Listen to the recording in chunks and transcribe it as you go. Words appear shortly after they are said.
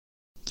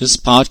This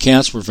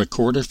podcast was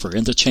recorded for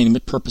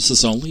entertainment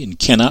purposes only and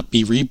cannot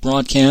be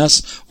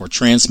rebroadcast or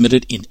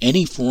transmitted in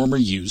any form or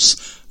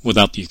use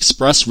without the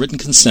express written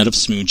consent of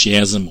Smooth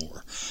Jazz and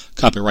More.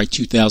 Copyright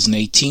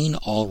 2018,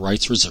 all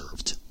rights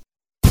reserved.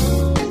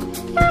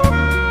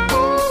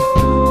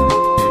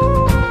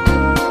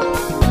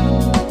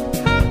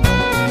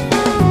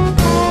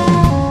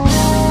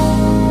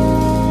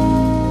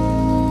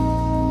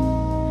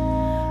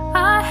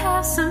 I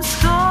have some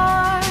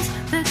scars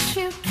that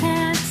you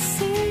can't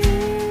see.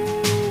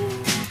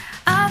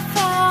 I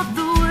felt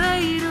the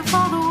weight of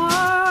all the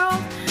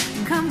world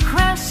come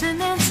crashing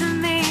into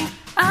me.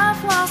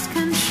 I've lost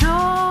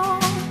control,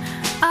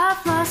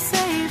 I've lost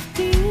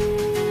safety.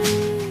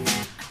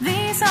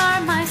 These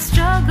are my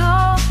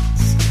struggles,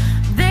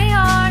 they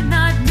are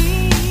not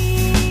me.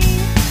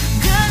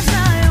 'Cause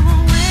I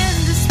will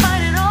win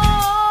despite it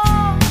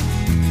all.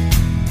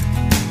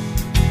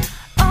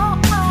 Oh,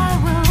 I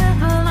will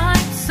live a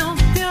life so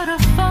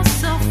beautiful,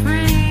 so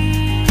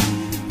free.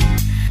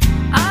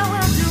 I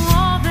will do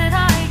all that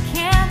I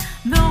can,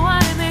 though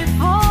I may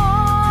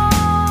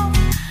fall.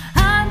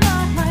 I'm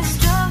not my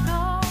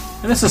struggle.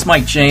 And this is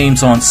Mike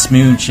James on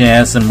Smooth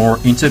Jazz and More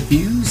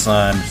Interviews.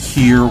 I'm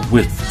here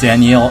with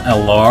Danielle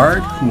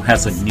Allard, who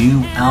has a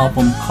new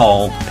album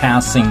called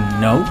Passing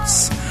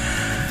Notes.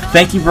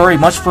 Thank you very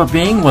much for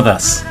being with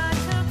us.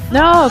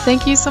 No,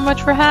 thank you so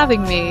much for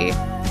having me.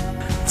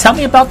 Tell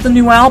me about the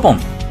new album.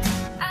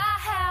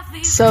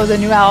 So the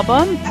new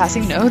album,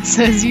 Passing Notes,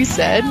 as you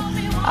said,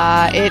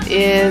 it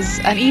is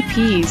an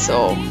EP,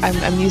 so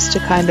I'm used to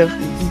kind of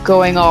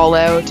going all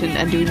out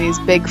and doing these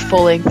big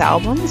full-length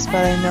albums,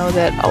 but I know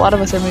that a lot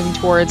of us are moving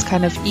towards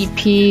kind of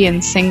EP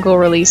and single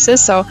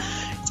releases, so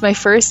it's my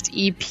first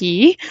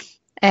EP,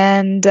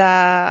 and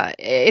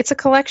it's a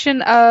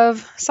collection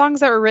of songs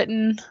that were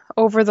written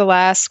over the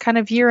last kind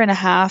of year and a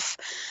half,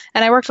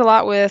 and I worked a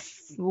lot with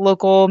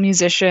local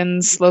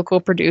musicians,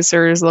 local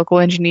producers, local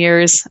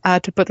engineers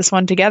to put this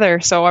one together.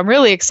 So I'm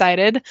really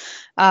excited.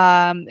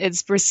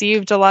 It's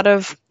received a lot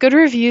of good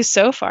reviews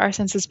so far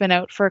since it's been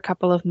out for a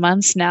couple of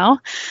months now.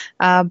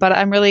 But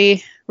I'm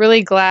really,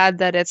 really glad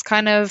that it's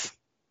kind of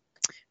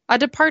a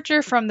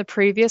departure from the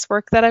previous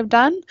work that I've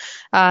done.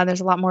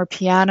 There's a lot more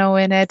piano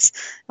in it.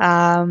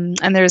 And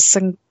there's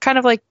some kind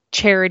of like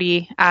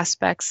charity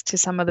aspects to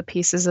some of the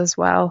pieces as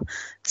well.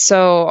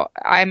 So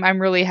I'm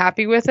really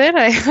happy with it.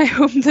 I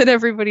hope that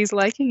everybody's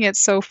liking it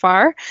so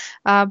far.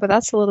 But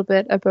that's a little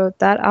bit about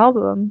that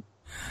album.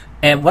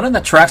 And one of the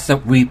tracks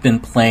that we've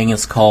been playing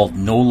is called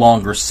No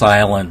Longer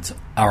Silent.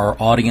 Our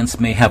audience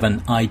may have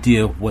an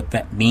idea of what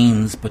that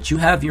means, but you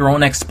have your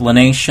own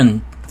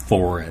explanation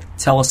for it.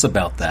 Tell us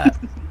about that.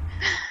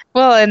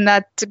 Well, and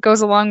that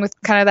goes along with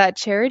kind of that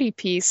charity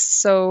piece.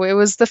 So it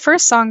was the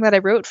first song that I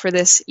wrote for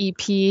this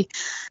EP,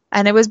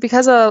 and it was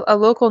because a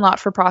local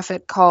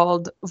not-for-profit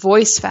called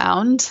Voice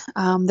Found.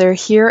 They're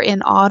here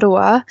in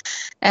Ottawa,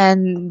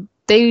 and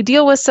they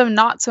deal with some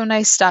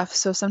not-so-nice stuff,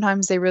 so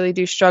sometimes they really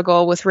do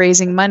struggle with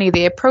raising money.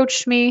 They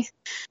approached me,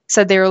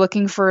 said they were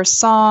looking for a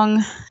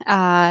song,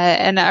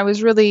 and I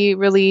was really,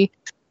 really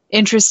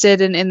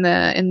interested in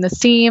the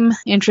theme,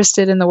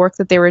 interested in the work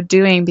that they were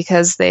doing,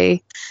 because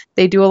they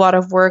do a lot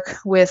of work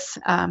with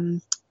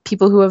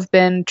people who have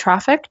been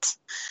trafficked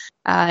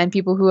and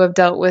people who have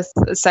dealt with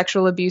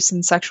sexual abuse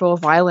and sexual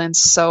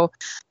violence. So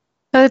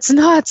it's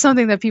not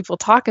something that people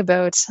talk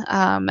about,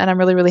 and I'm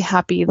really, really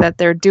happy that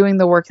they're doing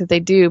the work that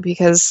they do,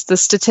 because the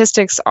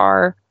statistics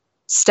are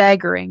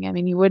staggering. I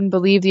mean, you wouldn't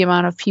believe the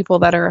amount of people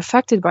that are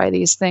affected by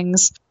these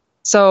things.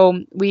 So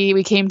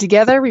we came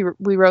together,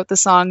 we wrote the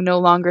song No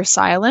Longer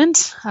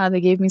Silent. They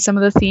gave me some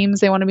of the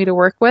themes they wanted me to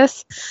work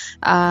with,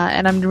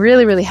 and I'm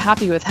really, really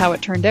happy with how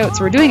it turned out.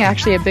 So we're doing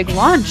actually a big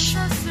launch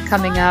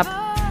coming up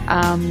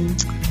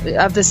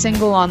of the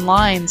single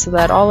online, so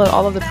that all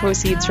of the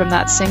proceeds from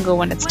that single,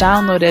 when it's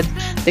downloaded,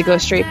 they go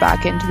straight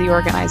back into the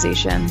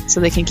organization, so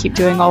they can keep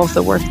doing all of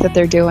the work that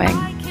they're doing.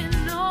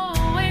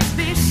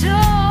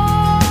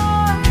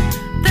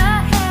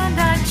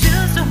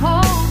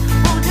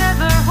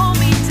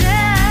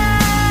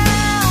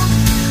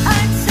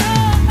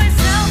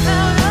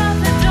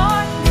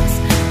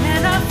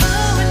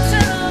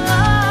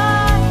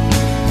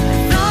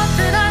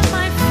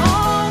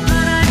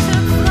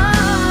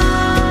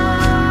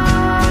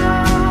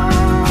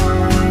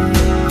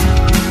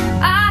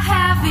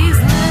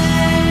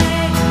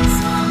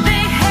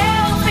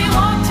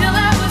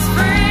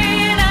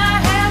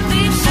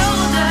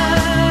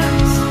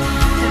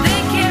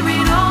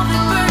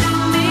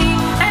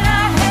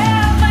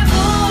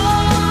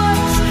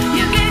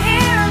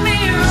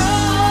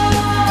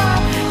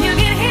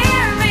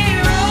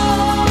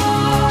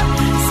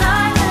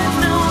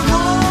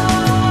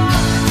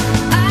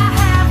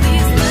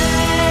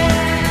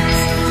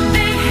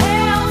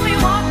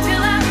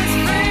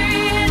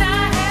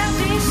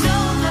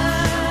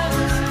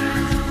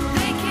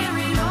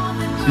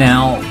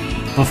 Now,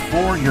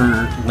 before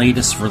your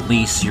latest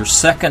release, your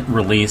second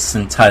release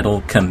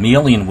entitled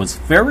Chameleon was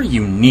very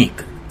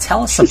unique.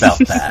 Tell us about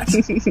that.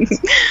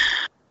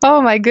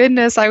 Oh my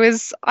goodness, I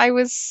was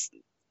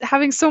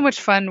having so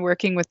much fun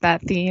working with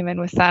that theme and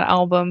with that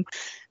album.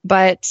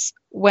 But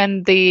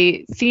when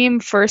the theme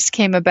first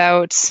came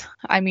about,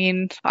 I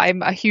mean,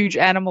 I'm a huge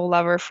animal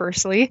lover,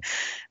 firstly,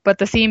 but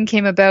the theme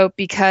came about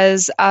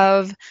because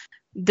of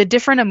the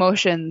different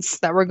emotions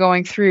that were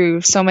going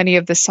through so many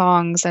of the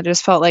songs. I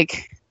just felt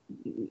like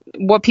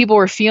what people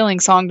were feeling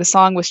song to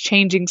song was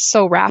changing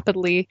so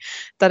rapidly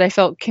that I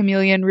felt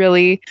Chameleon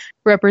really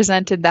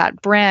represented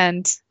that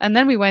brand. And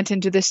then we went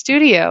into the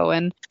studio,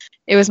 and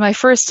it was my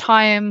first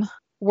time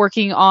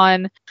working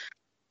on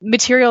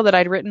material that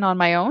I'd written on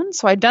my own.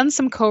 So I'd done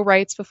some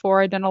co-writes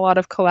before, I'd done a lot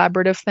of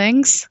collaborative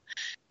things,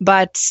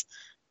 but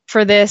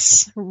for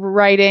this,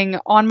 writing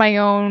on my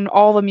own,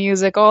 all the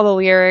music, all the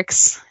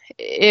lyrics,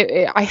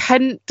 I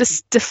hadn't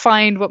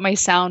defined what my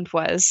sound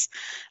was.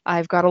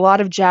 I've got a lot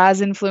of jazz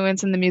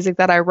influence in the music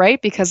that I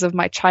write because of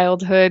my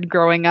childhood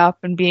growing up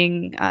and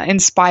being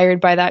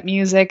inspired by that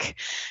music.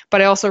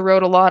 But I also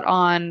wrote a lot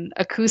on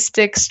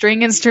acoustic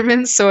string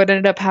instruments, so it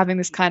ended up having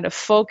this kind of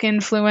folk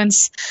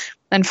influence.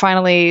 And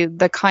finally,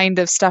 the kind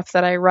of stuff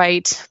that I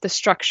write, the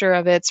structure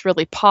of it's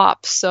really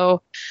pop.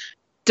 So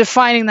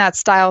defining that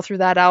style through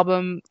that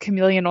album,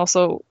 Chameleon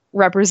also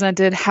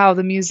represented how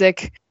the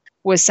music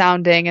was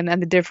sounding and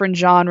the different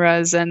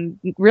genres and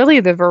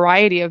really the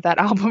variety of that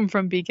album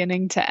from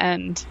beginning to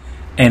end.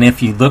 And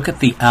if you look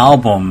at the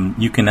album,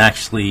 you can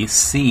actually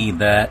see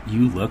that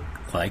you look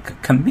like a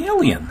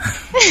chameleon.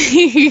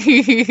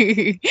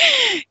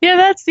 Yeah,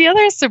 that's the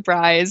other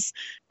surprise.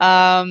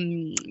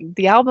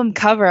 The album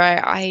cover,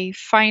 I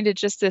find it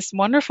just this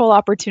wonderful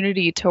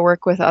opportunity to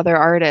work with other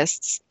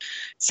artists.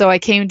 So I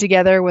came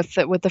together with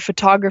the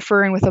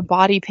photographer and with a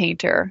body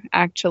painter,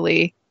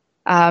 actually.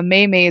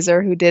 May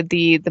Mazer, who did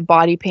the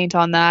body paint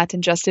on that,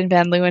 and Justin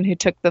Van Leeuwen, who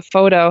took the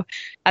photo.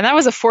 And that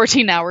was a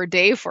 14-hour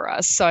day for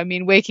us. So, I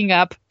mean, waking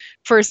up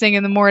first thing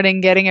in the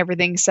morning, getting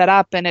everything set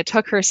up, and it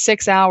took her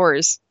 6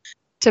 hours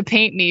to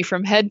paint me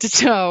from head to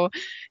toe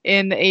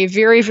in a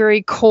very,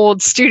 very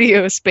cold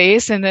studio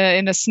space in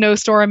a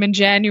snowstorm in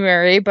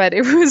January. But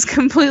it was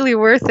completely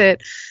worth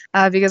it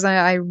because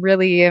I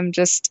really am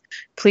just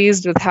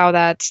pleased with how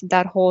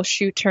that whole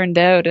shoot turned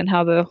out and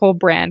how the whole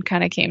brand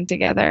kind of came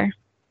together.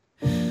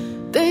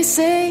 They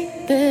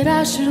say that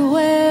I should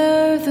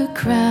wear the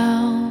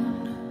crown.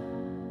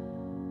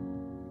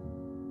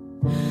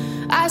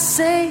 I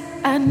say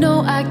I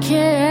know I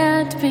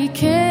can't be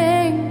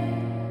king.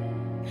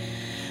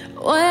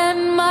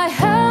 When my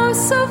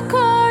house of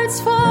cards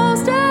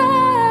falls down,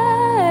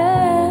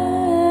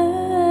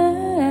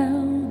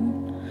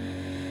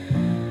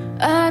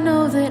 I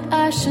know that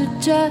I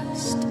should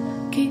just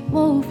keep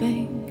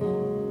moving,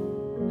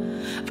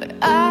 but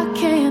I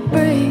can't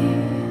breathe.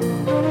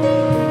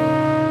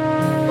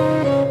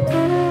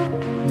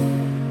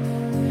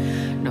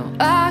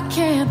 I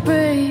can't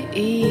breathe.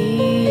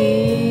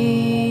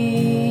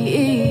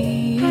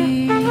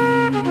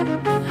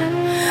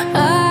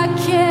 I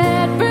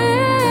can't breathe.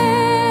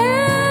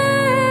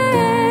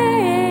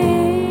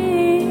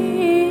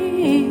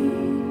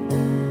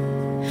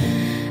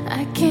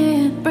 I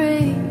can't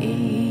breathe.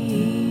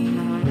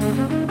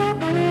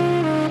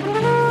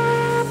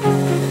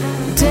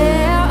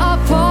 Tear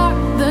apart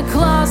the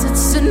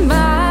closets in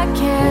my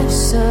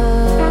castle.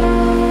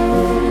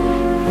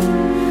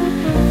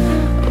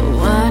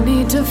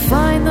 To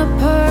find the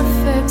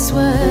perfect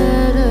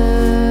sweater.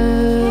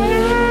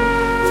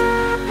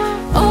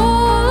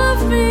 All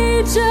of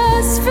me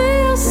just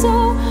feels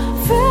so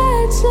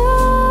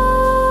fragile.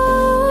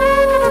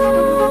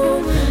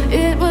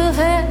 It will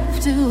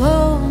have to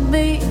hold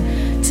me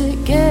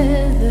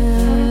together.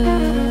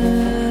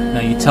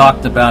 Now, you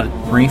talked about it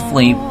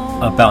briefly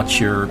about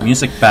your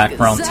music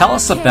background. Tell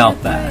us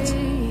about that.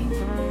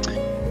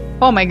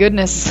 Oh my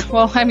goodness.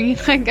 Well, I mean,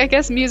 I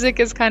guess music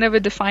is kind of a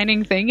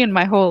defining thing in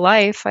my whole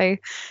life. I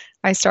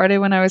started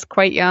when I was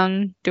quite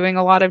young, doing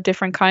a lot of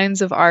different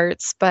kinds of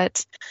arts,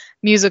 but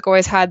music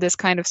always had this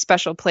kind of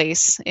special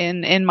place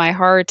in my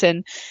heart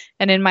and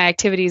in my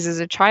activities as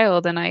a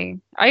child. And I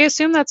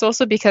assume that's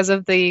also because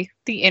of the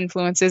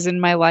influences in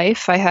my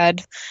life. I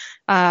had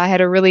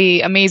a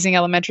really amazing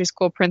elementary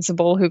school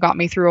principal who got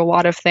me through a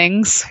lot of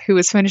things, who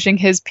was finishing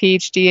his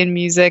PhD in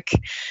music,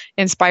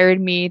 inspired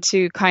me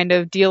to kind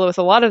of deal with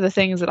a lot of the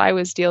things that I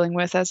was dealing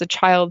with as a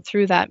child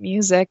through that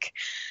music.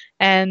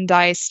 And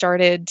I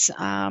started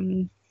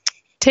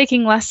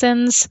taking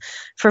lessons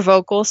for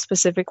vocals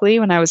specifically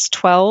when I was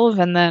 12.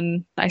 And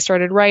then I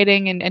started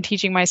writing and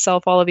teaching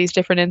myself all of these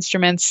different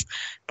instruments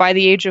by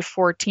the age of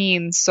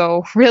 14.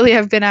 So really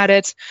I've been at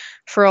it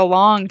for a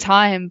long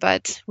time,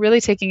 but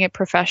really taking it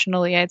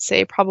professionally, I'd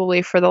say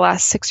probably for the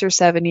last 6 or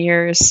 7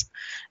 years,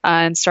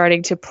 and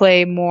starting to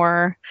play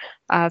more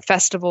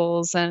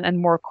festivals and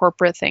more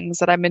corporate things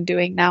that I've been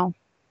doing now.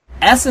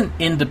 As an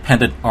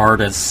independent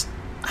artist,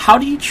 how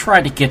do you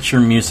try to get your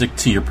music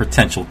to your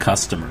potential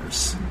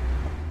customers?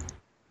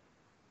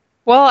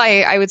 Well,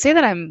 I would say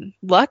that I'm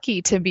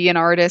lucky to be an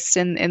artist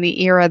in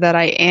the era that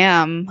I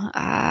am.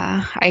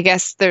 I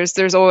guess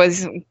there's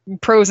always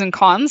pros and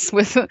cons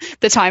with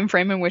the time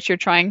frame in which you're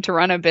trying to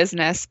run a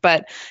business.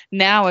 But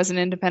now as an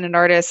independent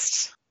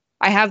artist,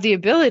 I have the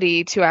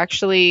ability to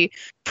actually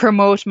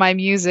promote my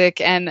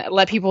music and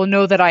let people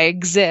know that I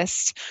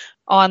exist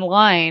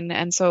online.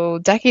 And so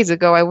decades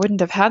ago, I wouldn't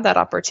have had that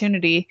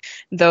opportunity,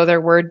 though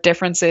there were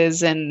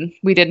differences and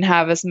we didn't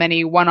have as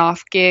many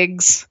one-off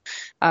gigs.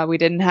 We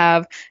didn't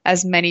have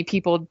as many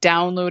people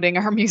downloading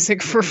our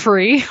music for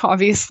free,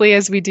 obviously,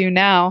 as we do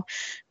now.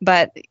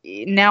 But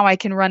now I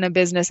can run a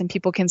business and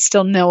people can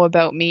still know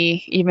about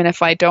me, even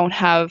if I don't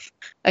have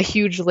a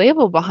huge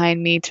label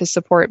behind me to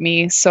support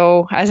me.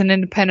 So as an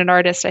independent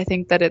artist, I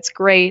think that it's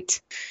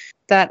great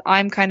that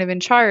I'm kind of in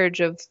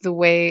charge of the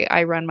way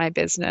I run my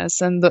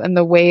business and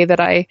the way that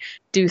I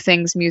do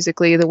things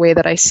musically, the way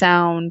that I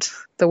sound,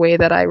 the way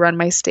that I run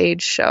my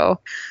stage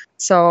show.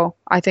 So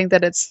I think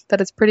that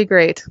it's pretty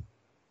great.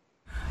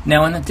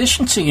 Now, in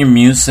addition to your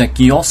music,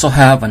 you also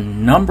have a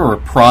number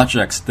of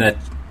projects that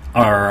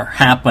are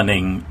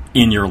happening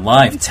in your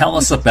life. Tell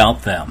us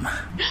about them.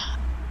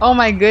 Oh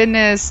my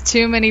goodness,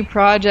 too many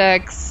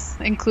projects,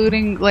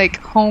 including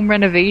like home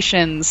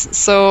renovations.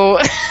 So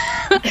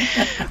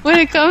when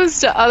it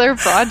comes to other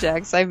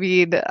projects, I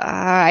mean,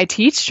 I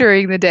teach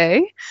during the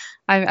day.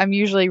 I'm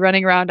usually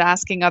running around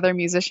asking other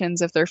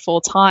musicians if they're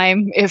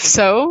full-time. If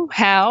so,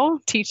 how?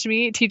 Teach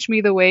me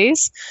the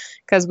ways.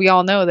 Because we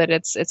all know that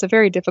it's a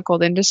very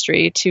difficult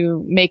industry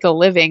to make a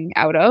living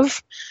out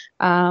of.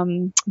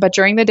 But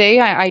during the day,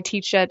 I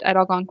teach at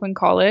Algonquin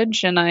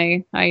College, and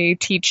I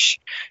teach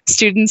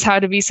students how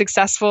to be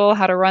successful,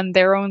 how to run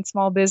their own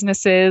small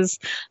businesses,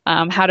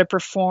 how to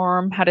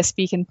perform, how to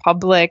speak in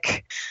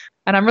public.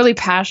 And I'm really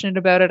passionate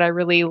about it. I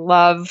really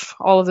love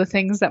all of the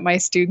things that my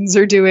students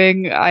are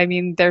doing. I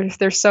mean,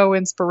 they're so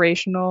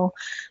inspirational.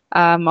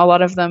 A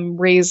lot of them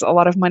raise a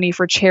lot of money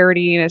for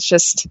charity, and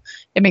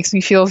it makes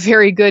me feel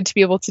very good to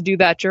be able to do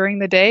that during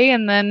the day.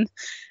 And then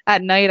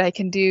at night, I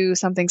can do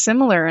something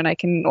similar, and I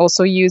can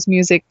also use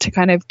music to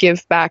kind of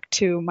give back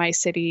to my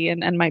city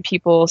and my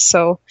people.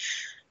 So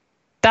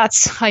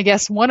that's, I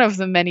guess, one of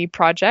the many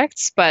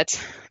projects,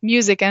 but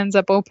music ends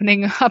up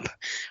opening up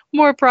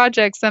more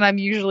projects than I'm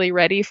usually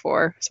ready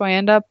for. So I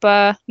end up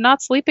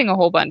not sleeping a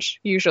whole bunch,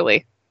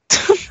 usually.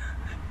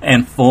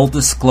 And full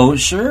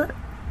disclosure,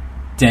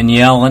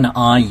 Danielle and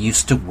I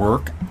used to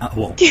work,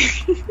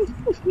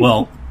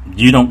 well,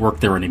 you don't work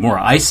there anymore.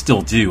 I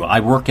still do.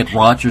 I work at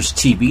Rogers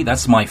TV.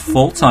 That's my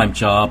full-time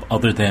job,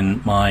 other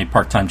than my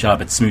part-time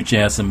job at Smooth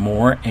Jazz and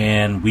More.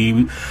 And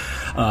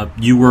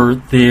you were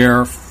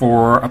there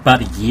for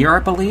about a year, I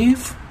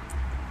believe.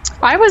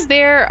 I was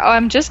there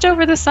just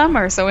over the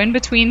summer, so in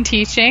between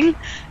teaching,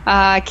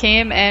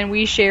 came and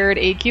we shared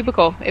a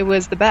cubicle. It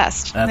was the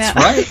best. That's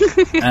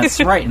right.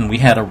 That's right. And we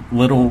had a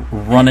little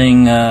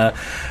running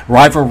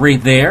rivalry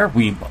there.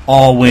 I've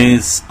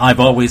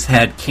always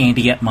had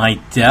candy at my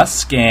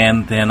desk,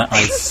 and then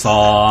I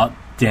saw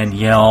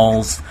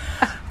Danielle's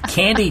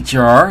candy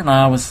jar, and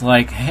I was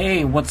like,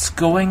 hey, what's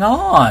going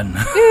on?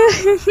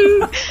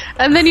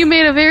 And then you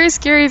made a very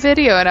scary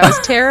video, and I was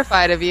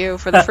terrified of you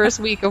for the first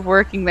week of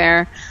working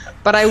there.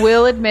 But I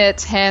will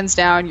admit, hands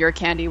down, your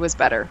candy was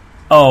better.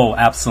 Oh,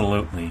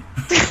 absolutely.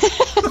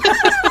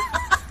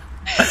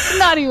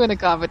 Not even a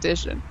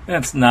competition.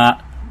 It's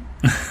not.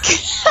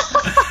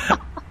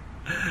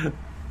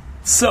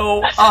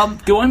 So,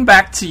 going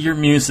back to your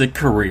music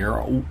career,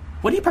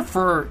 what do you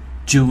prefer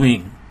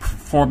doing?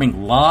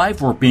 Performing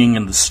live or being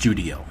in the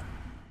studio?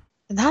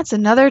 That's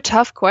another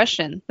tough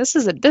question. This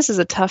is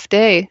a tough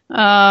day.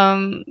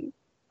 Again,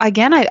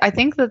 I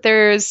think that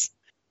there's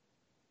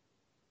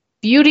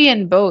beauty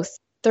in both.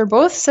 They're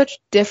both such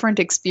different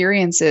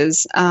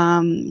experiences.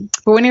 But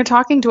when you're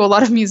talking to a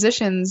lot of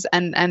musicians,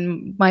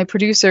 and my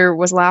producer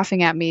was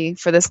laughing at me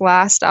for this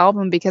last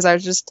album because I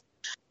was just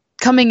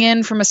coming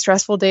in from a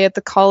stressful day at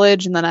the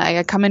college, and then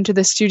I come into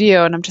the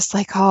studio and I'm just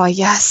like, oh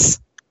yes,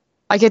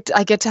 I get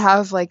to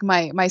have like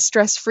my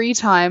stress-free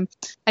time.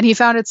 And he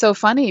found it so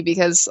funny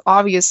because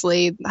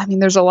obviously, I mean,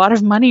 there's a lot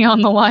of money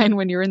on the line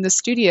when you're in the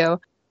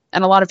studio,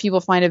 and a lot of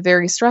people find it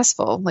very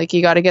stressful. Like,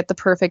 you got to get the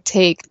perfect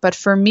take. But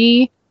for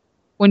me,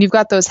 when you've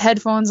got those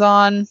headphones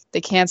on,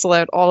 they cancel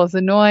out all of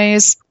the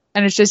noise,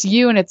 and it's just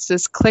you, and it's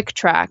this click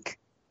track.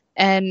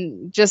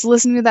 And just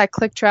listening to that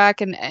click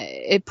track, and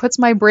it puts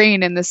my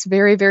brain in this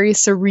very, very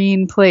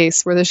serene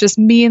place where there's just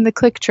me and the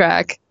click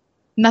track.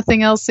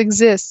 Nothing else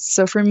exists.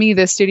 So for me,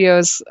 the studio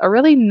is a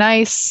really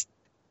nice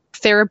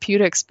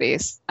therapeutic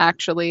space,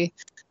 actually,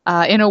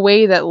 in a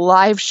way that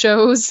live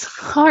shows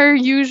are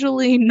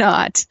usually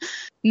not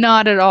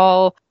at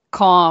all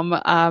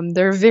calm.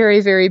 They're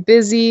very, very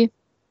busy.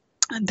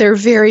 They're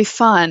very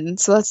fun.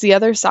 So that's the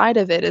other side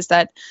of it, is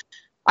that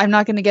I'm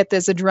not going to get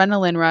this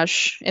adrenaline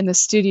rush in the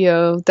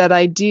studio that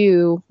I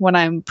do when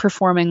I'm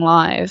performing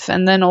live.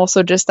 And then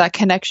also just that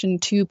connection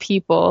to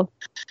people.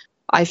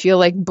 I feel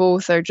like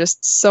both are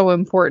just so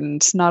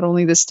important, not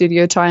only the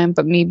studio time,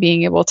 but me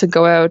being able to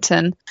go out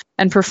and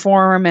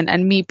perform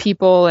and meet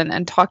people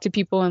and talk to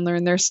people and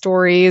learn their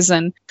stories.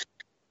 And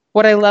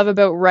what I love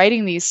about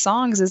writing these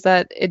songs is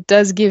that it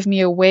does give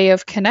me a way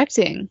of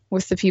connecting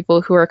with the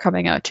people who are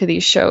coming out to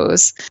these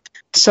shows.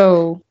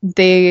 So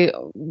they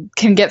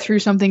can get through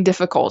something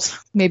difficult.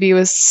 Maybe it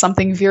was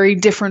something very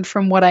different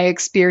from what I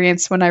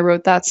experienced when I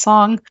wrote that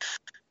song,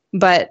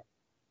 but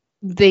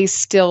they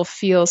still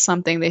feel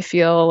something. They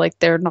feel like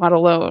they're not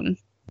alone.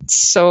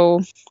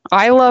 So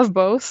I love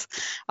both.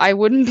 I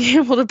wouldn't be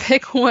able to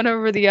pick one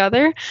over the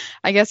other.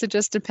 I guess it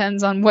just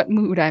depends on what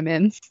mood I'm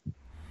in.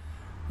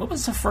 What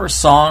was the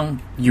first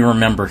song you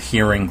remember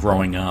hearing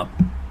growing up?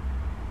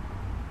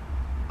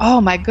 Oh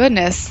my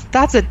goodness,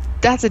 that's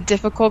a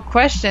difficult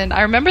question.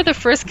 I remember the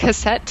first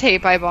cassette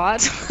tape I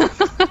bought.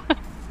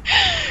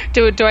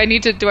 Do I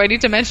need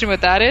to mention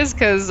what that is?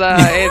 Because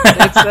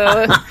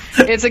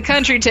it's a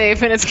country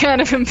tape and it's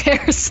kind of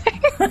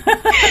embarrassing.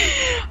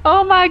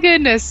 Oh my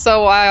goodness!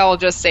 So I'll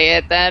just say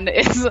it then.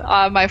 It's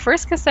my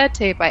first cassette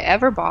tape I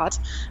ever bought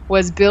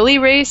was Billy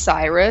Ray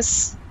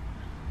Cyrus.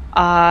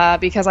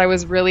 Because I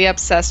was really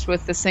obsessed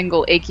with the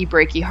single "Achy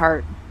Breaky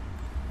Heart."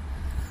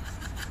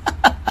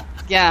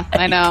 Yeah,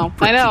 I know.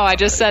 I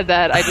just said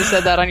that. I just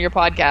said that on your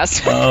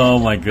podcast. Oh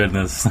my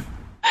goodness.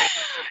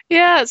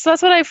 Yeah, so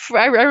that's what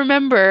I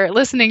remember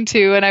listening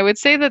to, and I would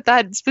say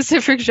that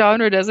specific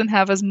genre doesn't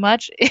have as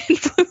much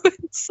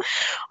influence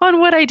on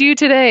what I do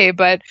today,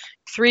 but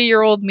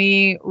 3-year-old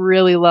me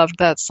really loved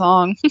that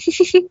song.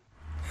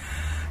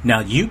 Now,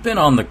 you've been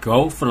on the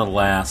go for the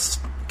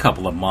last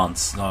couple of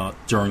months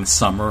during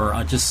summer.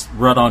 I just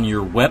read on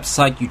your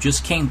website you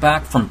just came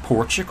back from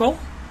Portugal.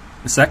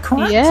 Is that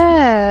correct?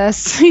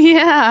 Yes.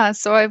 Yeah.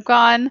 So I've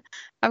gone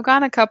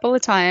a couple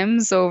of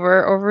times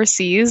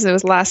overseas. It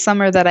was last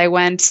summer that I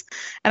went,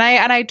 and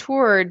I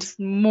toured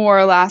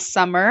more last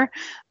summer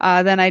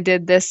than I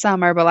did this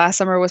summer. But last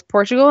summer was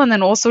Portugal, and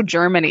then also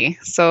Germany.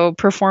 So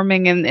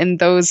performing in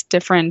those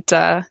different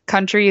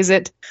countries,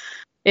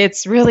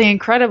 it's really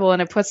incredible,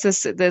 and it puts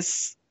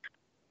this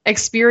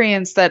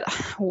experience that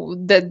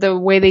the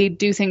way they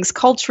do things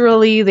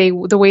culturally,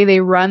 the way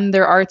they run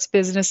their arts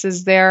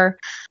businesses there.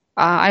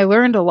 I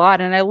learned a lot,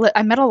 and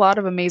I met a lot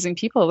of amazing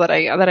people that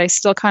I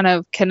still kind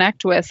of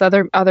connect with,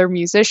 other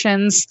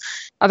musicians,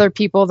 other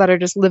people that are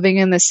just living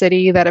in the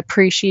city that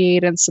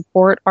appreciate and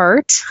support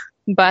art.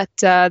 But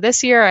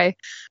this year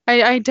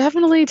I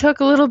definitely took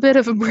a little bit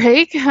of a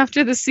break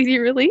after the CD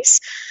release.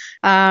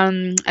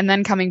 And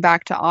then coming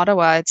back to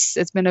Ottawa,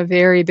 it's been a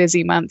very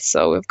busy month.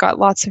 So we've got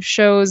lots of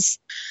shows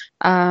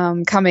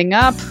coming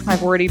up.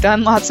 I've already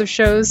done lots of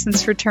shows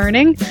since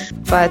returning,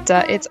 but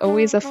it's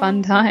always a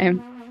fun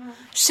time.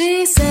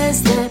 She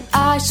says that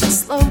I should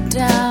slow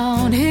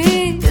down.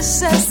 He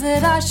says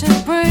that I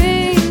should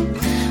breathe,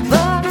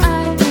 but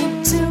I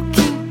need to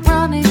keep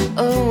running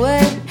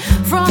away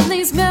from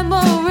these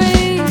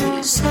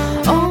memories.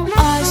 Oh,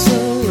 I so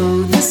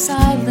loathe the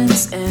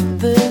silence and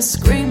the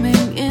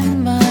screaming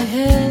in my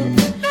head,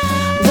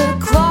 the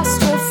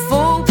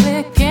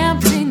claustrophobic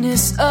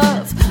emptiness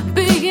of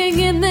being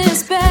in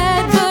this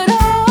bed. But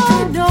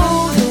I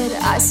know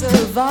that I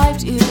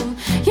survived you.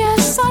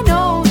 Yes, I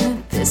know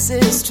that this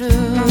is true,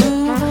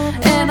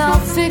 and I'll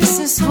fix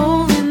this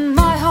hole in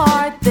my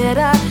heart that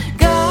I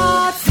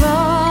got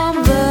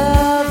from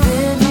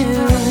loving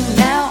you.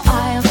 Now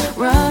I'll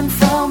run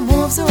from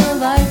wolves who are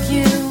like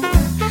you,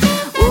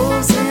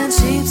 wolves in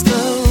sheep's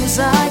clothes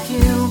like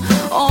you.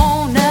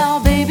 Oh, now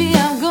baby,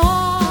 I'm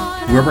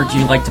gone. Where would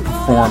you like to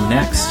perform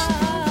next?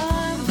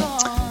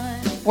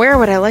 Where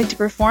would I like to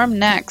perform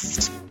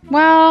next?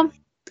 Well,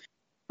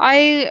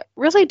 I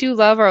really do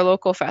love our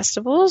local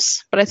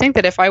festivals, but I think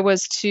that if I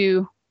was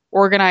to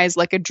organize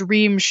like a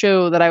dream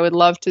show that I would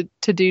love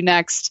to do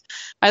next,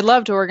 I'd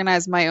love to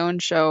organize my own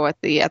show at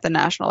the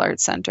National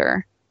Arts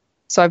Center.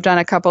 So I've done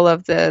a couple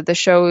of the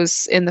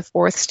shows in the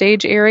Fourth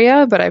Stage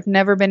area, but I've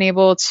never been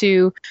able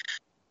to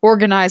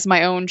organize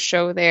my own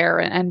show there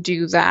and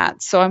do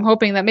that. So I'm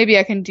hoping that maybe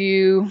I can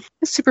do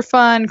a super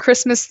fun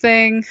Christmas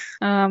thing.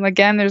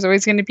 Again, there's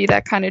always going to be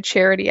that kind of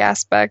charity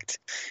aspect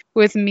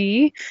with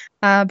me.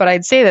 But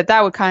I'd say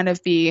that would kind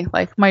of be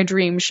like my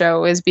dream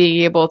show, is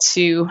being able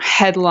to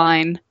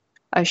headline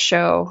a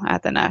show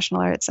at the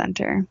National Arts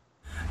Center.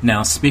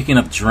 Now, speaking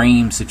of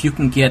dreams, if you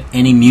can get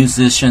any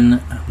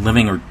musician,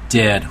 living or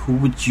dead, who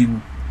would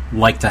you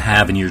like to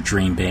have in your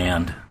dream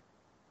band?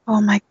 Oh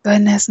my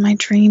goodness, my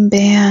dream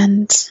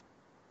band.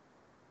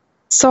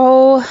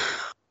 So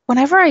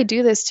whenever I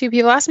do this too,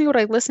 people ask me what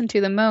I listen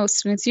to the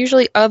most, and it's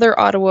usually other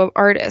Ottawa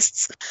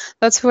artists.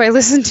 That's who I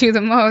listen to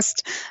the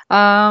most.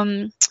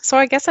 So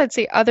I guess I'd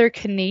say other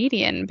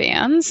Canadian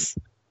bands.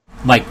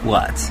 Like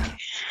what?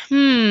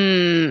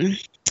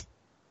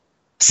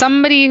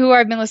 Somebody who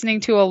I've been listening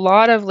to a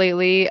lot of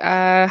lately,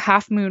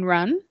 Half Moon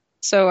Run,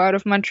 so out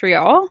of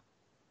Montreal.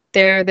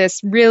 They're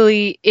this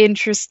really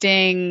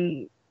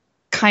interesting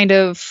kind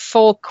of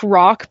folk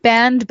rock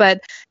band,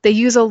 but they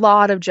use a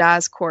lot of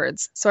jazz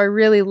chords. So I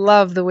really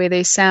love the way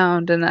they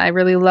sound, and I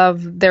really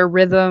love their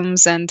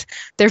rhythms, and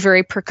they're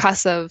very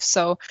percussive.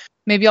 So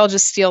maybe I'll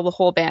just steal the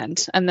whole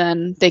band, and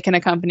then they can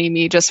accompany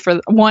me just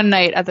for one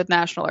night at the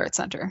National Arts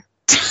Center.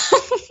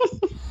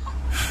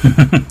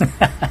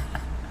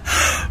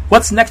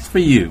 What's next for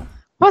you?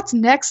 What's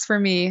next for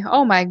me?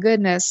 Oh my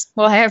goodness.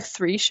 Well, I have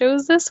 3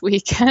 shows this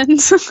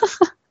weekend.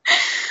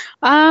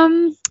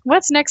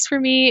 What's next for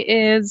me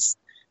is,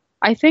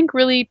 I think,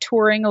 really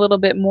touring a little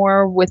bit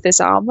more with this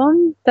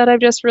album that I've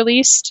just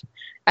released.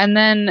 And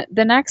then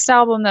the next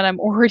album that I'm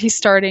already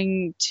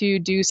starting to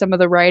do some of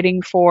the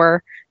writing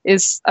for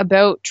is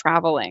about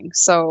traveling.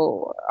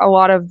 So a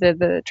lot of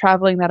the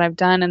traveling that I've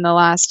done in the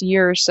last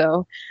year or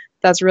so,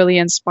 that's really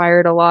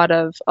inspired a lot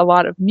of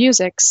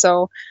music.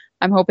 So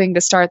I'm hoping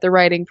to start the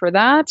writing for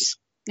that.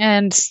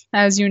 And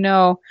as you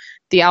know,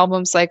 the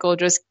album cycle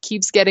just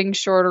keeps getting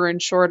shorter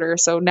and shorter.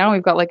 So now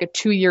we've got like a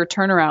 2-year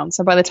turnaround.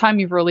 So by the time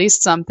you've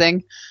released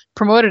something,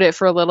 promoted it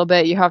for a little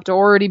bit, you have to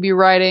already be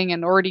writing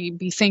and already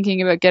be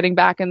thinking about getting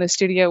back in the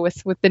studio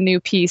with the new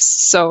piece.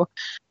 So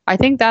I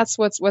think that's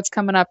what's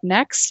coming up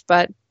next.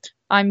 But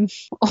I'm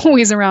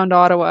always around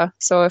Ottawa.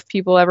 So if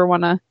people ever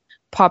want to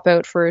pop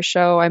out for a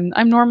show,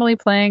 I'm normally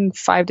playing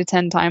 5 to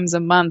 10 times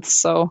a month.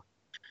 So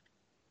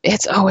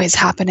it's always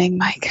happening,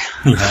 Mike.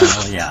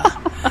 Yeah.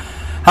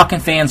 How can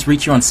fans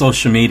reach you on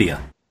social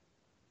media?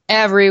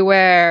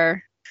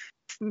 Everywhere.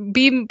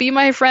 Be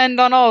my friend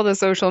on all the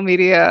social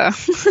media.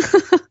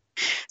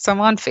 So I'm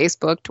on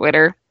Facebook,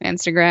 Twitter,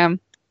 Instagram,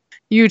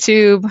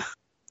 YouTube,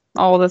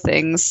 all the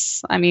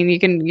things. I mean, you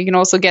can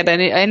also get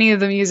any of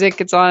the music.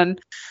 It's on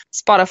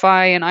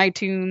Spotify and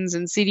iTunes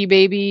and CD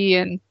Baby,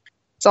 and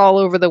it's all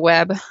over the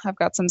web. I've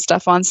got some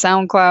stuff on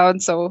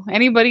SoundCloud. So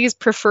anybody's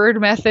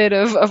preferred method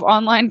of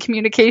online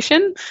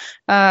communication,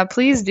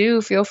 please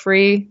do feel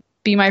free.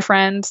 Be my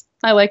friend.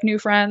 I like new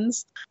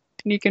friends.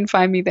 You can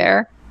find me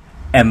there.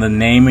 And the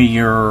name of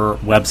your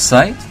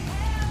website?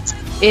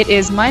 It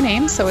is my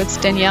name, so it's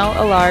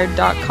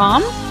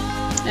DanielleAllard.com.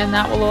 And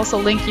that will also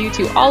link you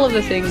to all of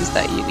the things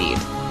that you need.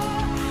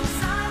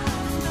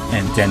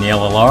 And Danielle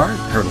Allard,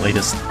 her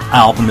latest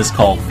album is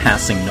called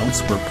Passing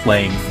Notes. We're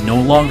playing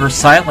No Longer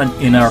Silent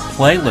in our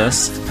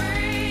playlist.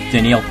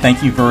 Danielle,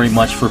 thank you very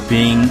much for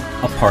being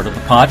a part of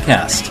the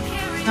podcast.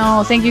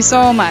 Oh, thank you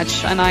so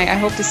much, and I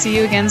hope to see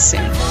you again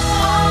soon.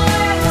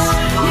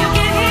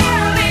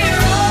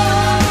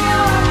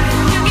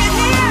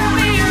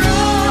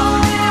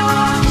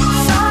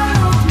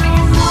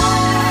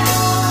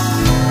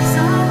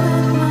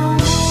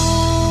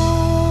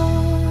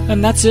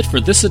 And that's it for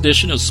this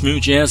edition of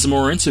Smooth Jazz and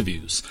More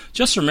Interviews.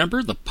 Just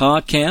remember, the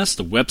podcast,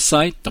 the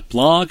website, the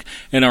blog,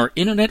 and our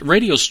internet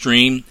radio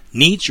stream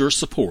needs your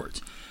support.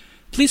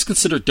 Please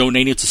consider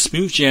donating to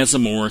Smooth Jazz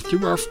and More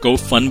through our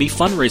GoFundMe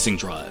fundraising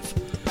drive.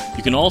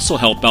 You can also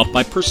help out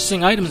by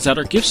purchasing items at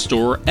our gift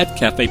store at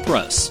Cafe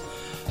Press.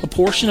 A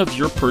portion of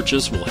your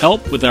purchase will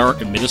help with our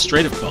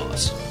administrative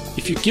costs.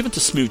 If you've given to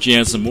Smooth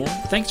Jazz and More,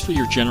 thanks for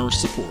your generous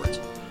support.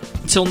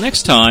 Until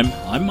next time,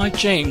 I'm Mike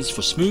James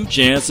for Smooth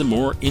Jazz and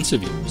More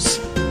Interviews.